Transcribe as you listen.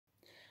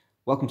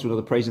Welcome to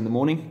another Praise in the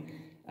Morning.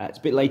 It's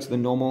a bit later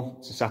than normal.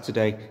 It's a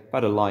Saturday. I've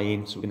had a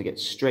lie-in, so we're going to get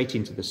straight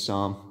into the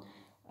Psalm.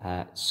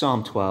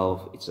 Psalm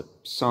 12, it's a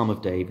Psalm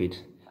of David.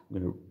 I'm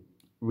going to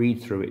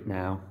read through it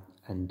now,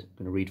 and I'm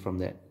going to read from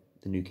the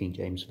New King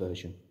James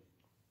Version.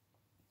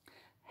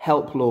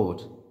 Help,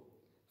 Lord,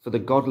 for the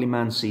godly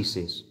man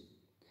ceases,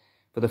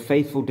 for the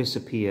faithful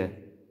disappear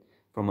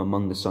from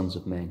among the sons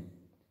of men.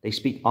 They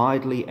speak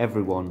idly,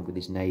 everyone with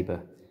his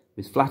neighbour,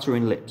 with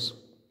flattering lips,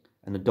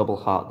 and a double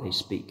heart they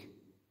speak.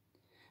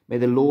 May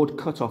the Lord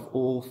cut off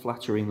all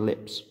flattering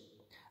lips,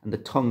 and the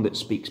tongue that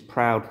speaks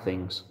proud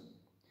things,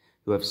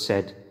 who have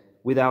said,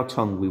 with our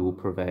tongue we will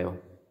prevail.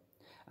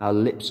 Our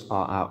lips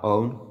are our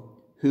own.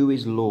 Who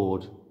is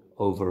Lord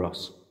over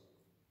us?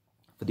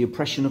 For the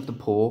oppression of the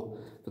poor,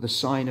 for the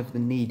sign of the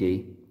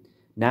needy,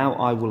 now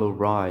I will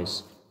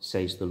arise,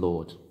 says the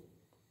Lord.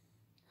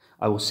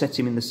 I will set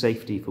him in the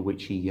safety for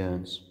which he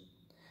yearns.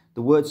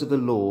 The words of the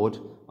Lord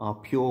are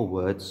pure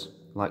words,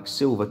 like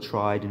silver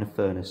tried in a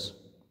furnace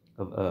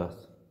of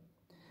earth,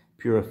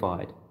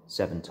 purified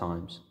 7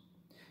 times.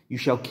 You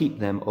shall keep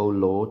them, O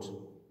Lord.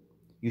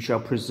 You shall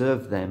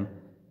preserve them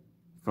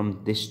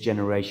from this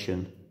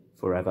generation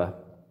forever.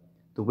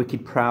 The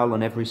wicked prowl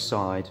on every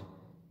side,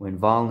 when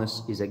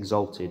vileness is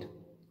exalted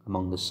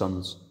among the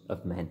sons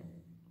of men.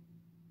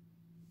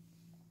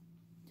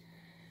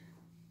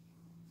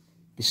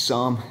 This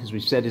psalm, as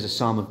we've said, is a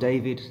psalm of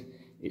David.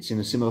 It's in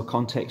a similar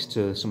context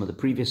to some of the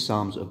previous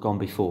psalms that have gone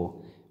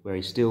before, where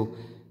he's still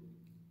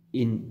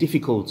in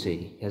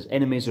difficulty. He has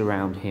enemies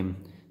around him,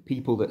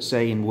 people that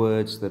say in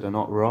words that are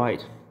not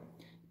right,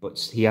 but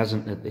he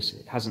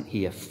hasn't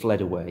here fled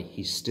away.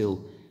 He's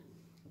still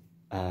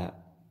in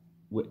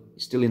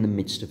the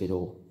midst of it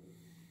all.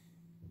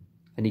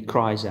 And he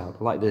cries out.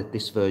 I like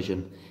this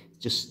version,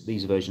 just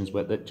these versions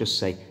that just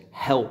say,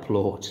 help,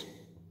 Lord.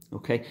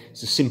 Okay,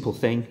 it's a simple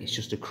thing. It's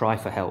just a cry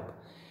for help.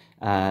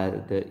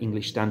 The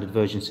English Standard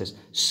Version says,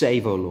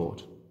 save, O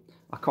Lord.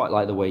 I quite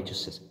like the way it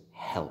just says,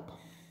 help.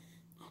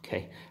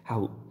 Okay,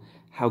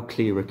 how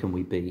clearer can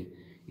we be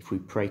if we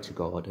pray to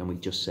God and we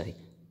just say,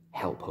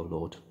 help, O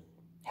Lord,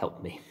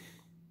 help me.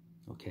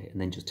 Okay, and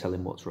then just tell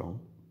him what's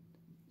wrong.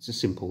 It's a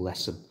simple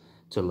lesson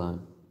to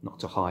learn, not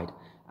to hide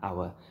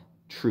our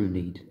true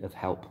need of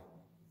help.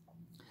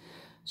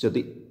 So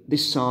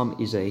this psalm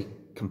is a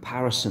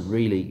comparison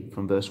really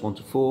from verse 1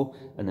 to 4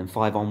 and then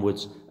 5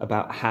 onwards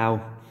about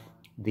how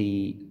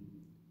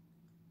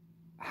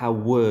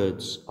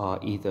words are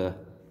either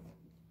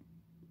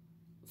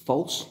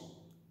false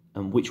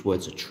and which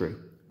words are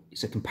true.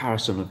 It's a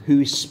comparison of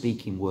who is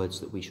speaking words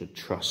that we should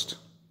trust.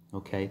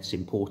 Okay, it's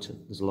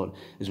important. There's a lot,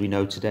 as we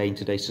know today, in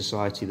today's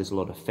society, there's a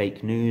lot of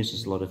fake news,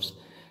 there's a lot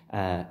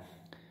of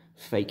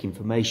fake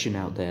information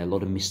out there, a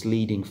lot of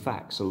misleading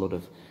facts, a lot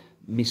of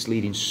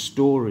misleading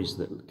stories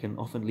that can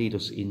often lead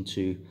us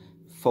into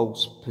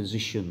false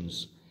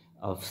positions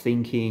of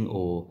thinking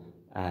or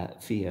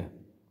fear.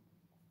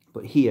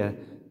 But here,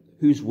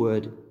 whose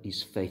word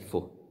is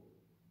faithful?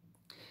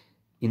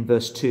 In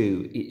verse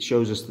 2, it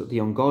shows us that the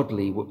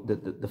ungodly,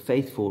 the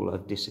faithful are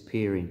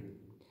disappearing.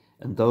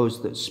 And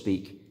those that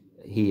speak,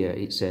 here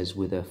it says,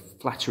 with a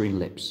flattering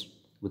lips,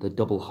 with a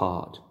double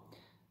heart.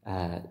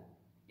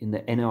 In the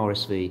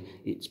NRSV,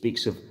 it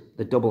speaks of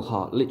the double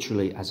heart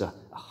literally as a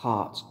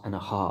heart and a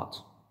heart.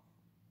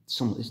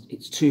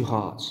 It's 2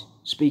 hearts,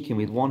 speaking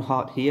with one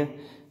heart here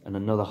and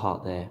another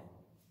heart there.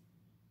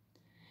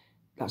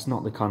 That's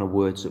not the kind of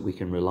words that we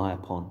can rely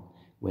upon.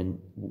 When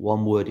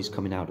one word is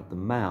coming out of the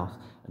mouth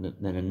and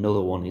then another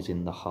one is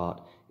in the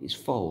heart, it's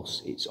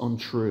false, it's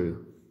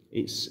untrue.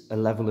 It's a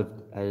level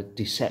of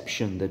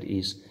deception that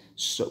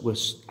we're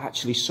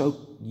actually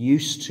so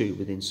used to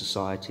within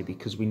society,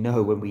 because we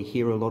know when we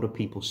hear a lot of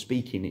people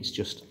speaking, it's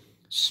just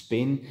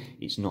spin,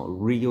 it's not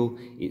real,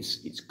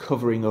 it's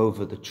covering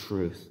over the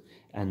truth.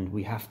 And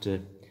we have to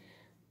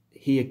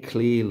hear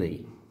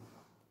clearly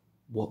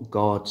what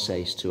God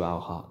says to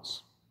our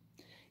hearts.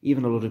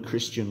 Even a lot of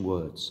Christian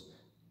words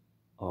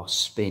are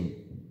spin,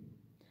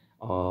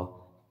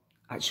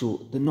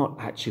 they're not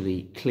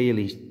actually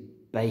clearly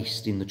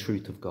based in the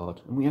truth of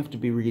God. And we have to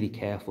be really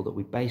careful that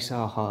we base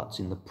our hearts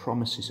in the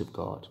promises of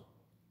God,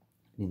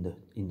 in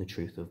the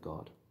truth of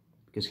God.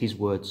 Because his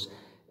words,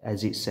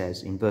 as it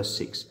says in verse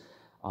 6,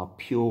 are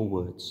pure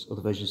words.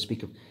 Other versions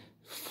speak of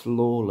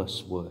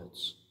flawless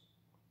words,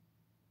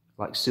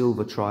 like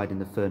silver tried in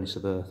the furnace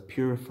of earth,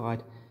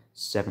 purified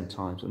 7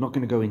 times. I'm not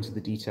going to go into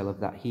the detail of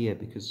that here,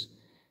 because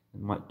I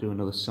might do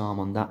another psalm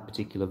on that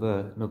particular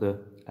verse, another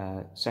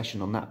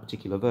session on that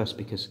particular verse,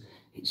 because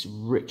it's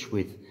rich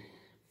with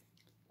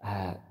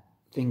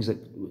things that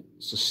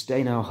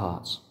sustain our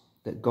hearts,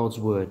 that God's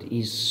word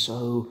is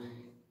so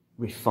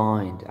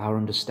refined, our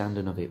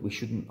understanding of it. We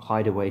shouldn't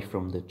hide away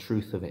from the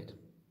truth of it.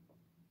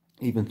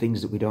 Even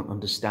things that we don't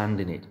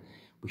understand in it,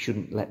 we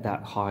shouldn't let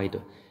that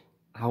hide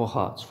our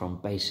hearts from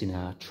basing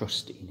our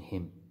trust in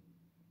him.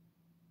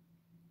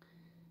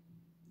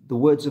 The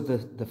words of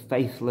the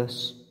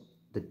faithless,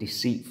 the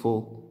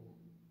deceitful,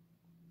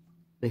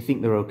 they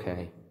think they're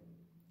okay.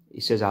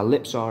 It says our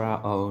lips are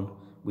our own.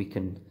 We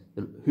can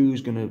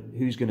Who's going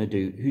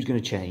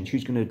to change?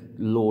 Who's going to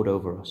lord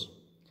over us?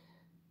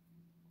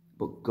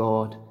 But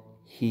God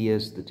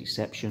hears the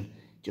deception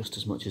just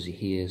as much as he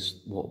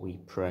hears what we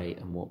pray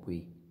and what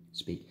we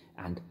speak.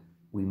 And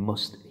we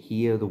must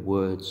hear the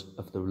words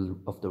of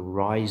the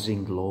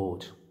rising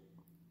Lord.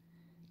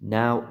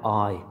 Now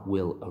I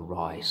will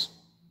arise.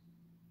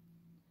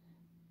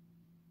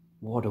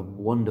 What a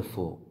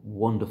wonderful,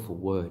 wonderful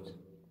word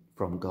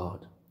from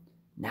God.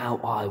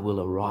 Now I will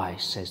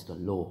arise, says the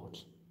Lord.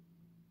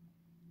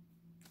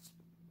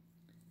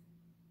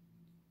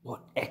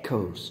 What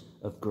echoes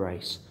of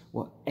grace,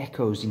 what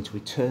echoes into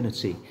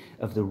eternity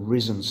of the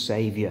risen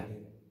Saviour.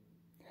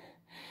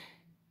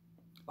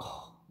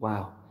 Oh,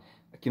 wow.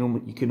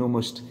 You can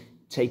almost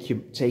take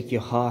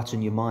your heart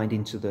and your mind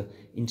into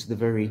the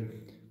very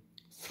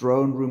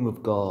throne room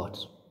of God,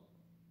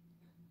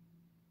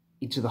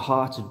 into the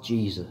heart of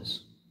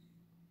Jesus.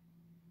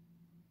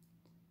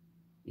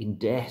 In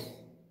death,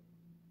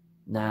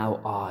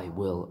 now I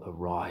will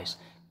arise.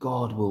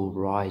 God will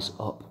rise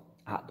up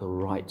at the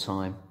right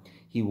time.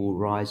 He will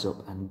rise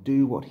up and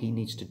do what he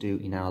needs to do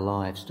in our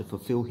lives to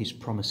fulfill his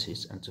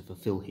promises and to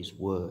fulfill his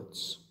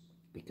words.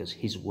 Because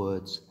his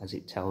words, as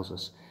it tells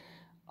us,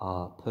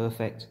 are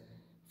perfect,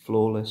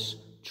 flawless,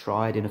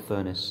 tried in a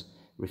furnace,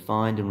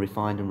 refined and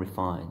refined and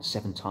refined,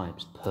 7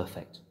 times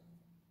perfect.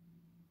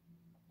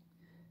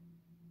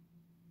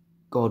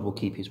 God will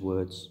keep his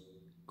words.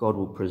 God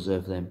will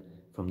preserve them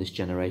from this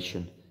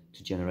generation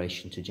to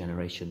generation to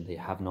generation. They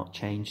have not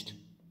changed.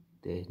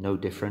 They're no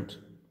different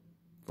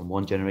from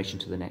one generation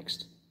to the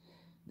next.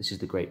 This is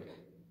the great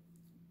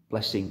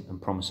blessing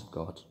and promise of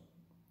God.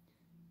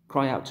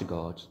 Cry out to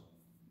God.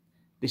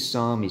 This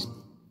psalm is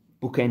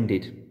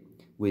bookended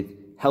with,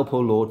 help, O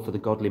Lord, for the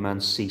godly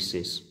man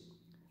ceases.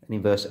 And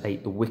in verse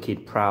 8, the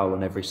wicked prowl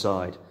on every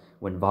side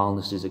when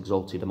vileness is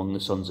exalted among the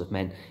sons of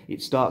men.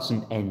 It starts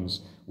and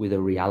ends with a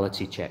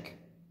reality check.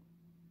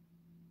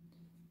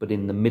 But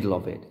in the middle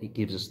of it, it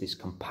gives us this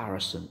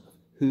comparison of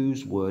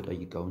whose word are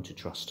you going to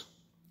trust?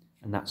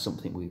 And that's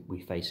something we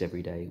face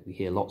every day. We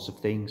hear lots of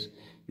things.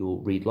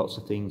 You'll read lots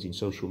of things in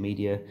social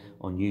media,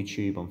 on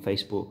YouTube, on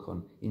Facebook,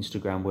 on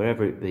Instagram,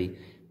 wherever it be.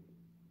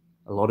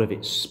 A lot of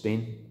it's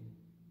spin.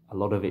 A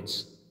lot of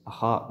it's a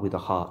heart with a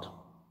heart.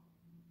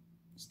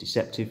 It's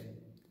deceptive.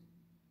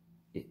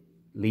 It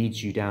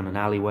leads you down an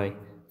alleyway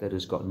that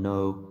has got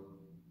no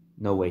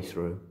way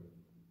through.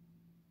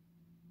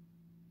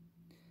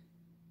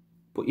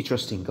 Put your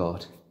trust in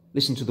God.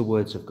 Listen to the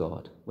words of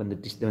God. When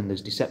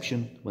there's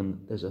deception,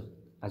 when there's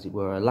as it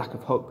were, a lack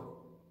of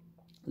hope,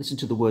 listen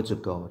to the words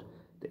of God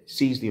that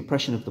sees the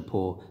oppression of the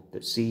poor,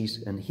 that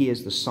sees and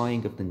hears the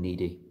sighing of the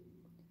needy.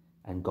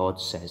 And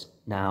God says,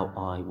 now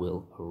I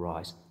will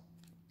arise.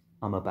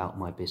 I'm about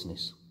my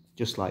business.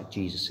 Just like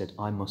Jesus said,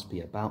 I must be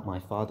about my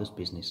Father's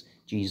business.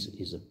 Jesus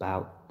is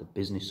about the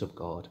business of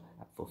God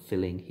at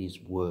fulfilling his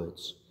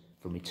words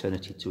from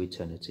eternity to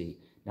eternity.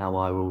 Now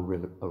I will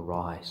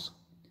arise.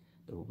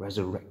 The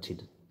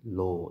resurrected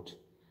Lord,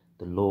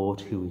 the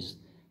Lord who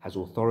has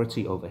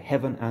authority over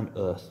heaven and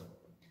earth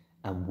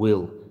and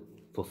will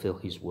fulfill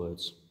his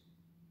words.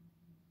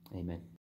 Amen.